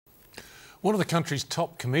One of the country's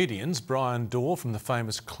top comedians, Brian Dorr from the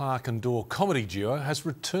famous Clark and Dorr comedy duo, has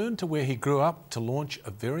returned to where he grew up to launch a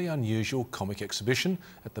very unusual comic exhibition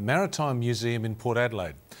at the Maritime Museum in Port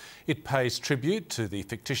Adelaide. It pays tribute to the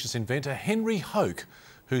fictitious inventor Henry Hoke,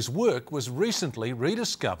 whose work was recently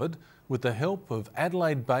rediscovered with the help of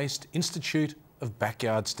Adelaide-based Institute of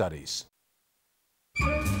Backyard Studies.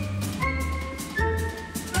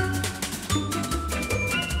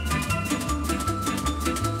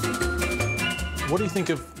 What do you think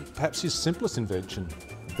of perhaps his simplest invention?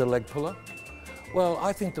 The leg puller? Well,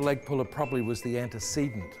 I think the leg puller probably was the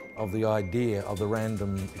antecedent of the idea of the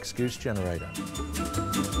random excuse generator.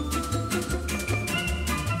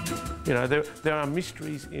 You know, there are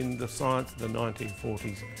mysteries in the science of the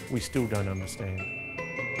 1940s we still don't understand.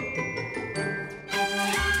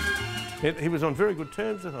 He was on very good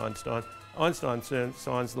terms with Einstein. Einstein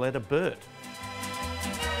signs the letter Bert.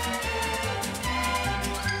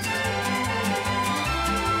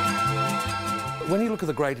 When you look at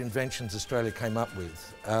the great inventions Australia came up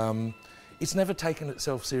with, it's never taken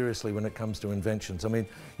itself seriously when it comes to inventions. I mean,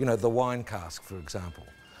 you know, the wine cask, for example,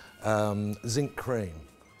 zinc cream.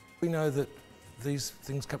 We know that these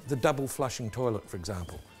things come, the double flushing toilet, for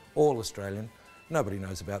example, all Australian. Nobody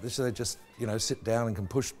knows about this, so they just, you know, sit down and can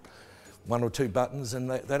push one or two buttons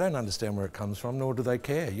and they don't understand where it comes from, nor do they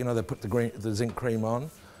care. You know, they put the zinc cream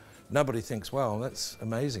on. Nobody thinks, well, that's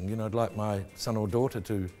amazing. You know, I'd like my son or daughter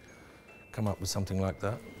to come up with something like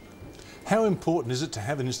that. How important is it to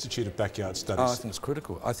have an Institute of Backyard Studies? Oh, I think it's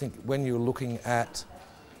critical. I think when you're looking at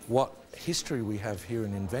what history we have here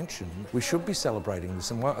in invention, we should be celebrating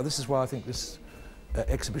this, and this is why I think this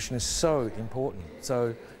exhibition is so important.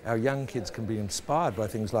 So our young kids can be inspired by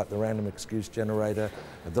things like the random excuse generator,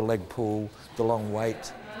 the leg pull, the long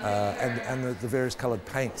wait, and the various coloured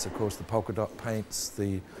paints, of course, the polka dot paints,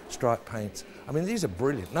 the stripe paints. I mean, these are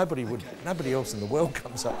brilliant. Nobody else in the world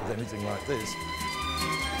comes up with anything like this.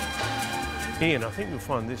 Ian, I think you'll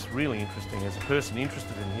find this really interesting as a person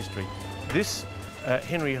interested in history. This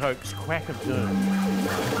Henry Hoke's Quack of Doom.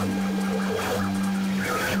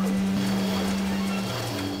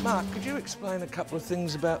 Mark, could you explain a couple of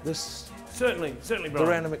things about this? Certainly, Brian. The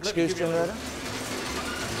random excuse generator?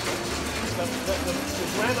 The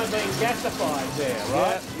grammar being gasified there,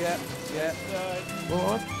 right? Yeah.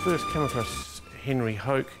 Well, I first came across Henry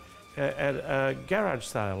Hoke at a garage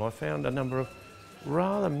sale. I found a number of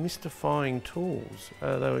rather mystifying tools.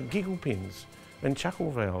 They were giggle pins and chuckle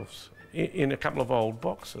valves in a couple of old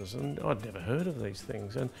boxes, and I'd never heard of these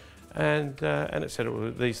things. And it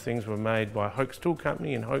said these things were made by Hoke's Tool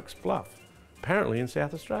Company in Hoke's Bluff, apparently in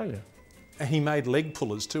South Australia. And he made leg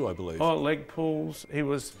pullers too, I believe. Oh, leg pulls. He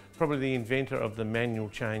was probably the inventor of the manual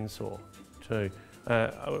chainsaw too,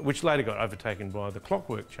 which later got overtaken by the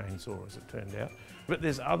clockwork chainsaw, as it turned out. But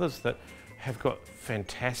there's others that have got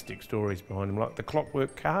fantastic stories behind them, like the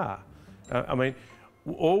clockwork car. I mean,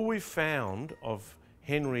 all we've found of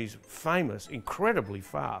Henry's famous, incredibly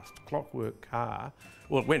fast clockwork car,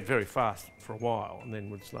 well, it went very fast for a while and then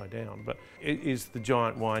would slow down, but it is the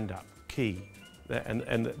giant wind-up key.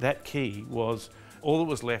 And that key was all that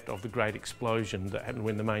was left of the great explosion that happened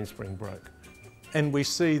when the mainspring broke. And we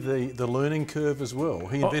see the learning curve as well.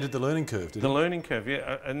 He invented the learning curve, didn't he? The learning curve,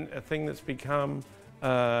 yeah, and a thing that's become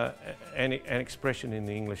an expression in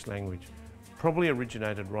the English language. Probably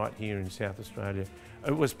originated right here in South Australia.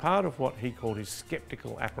 It was part of what he called his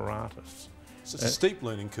sceptical apparatus. So it's a steep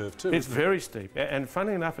learning curve too, It's isn't it? very steep, and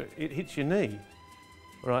funny enough, it hits your knee.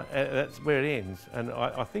 Right, that's where it ends. And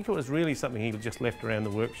I think it was really something he just left around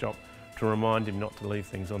the workshop to remind him not to leave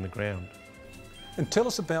things on the ground. And tell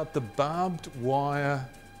us about the barbed wire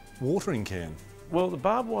watering can. Well, the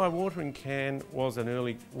barbed wire watering can was an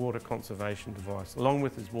early water conservation device, along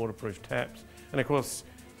with his waterproof taps. And of course,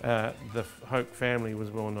 the Hoke family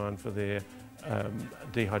was well known for their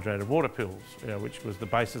dehydrated water pills, you know, which was the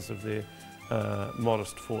basis of their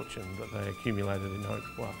modest fortune that they accumulated in Hoke's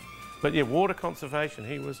Bluff. But yeah, water conservation,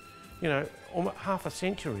 he was, you know, almost half a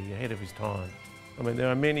century ahead of his time. I mean, there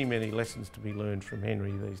are many, many lessons to be learned from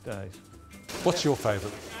Henry these days. What's your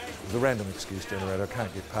favourite? The random excuse generator, I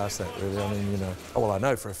can't get past that really. I mean, you know, well, I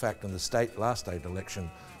know for a fact in the last state election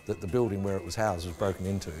that the building where it was housed was broken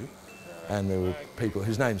into, and there were people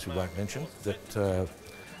whose names we won't mention that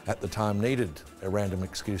at the time needed a random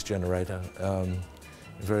excuse generator in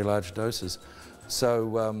very large doses.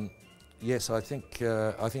 So, yes, I think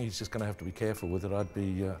he's just going to have to be careful with it.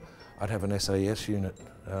 I'd have an SAS unit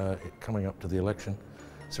coming up to the election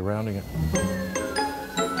surrounding it.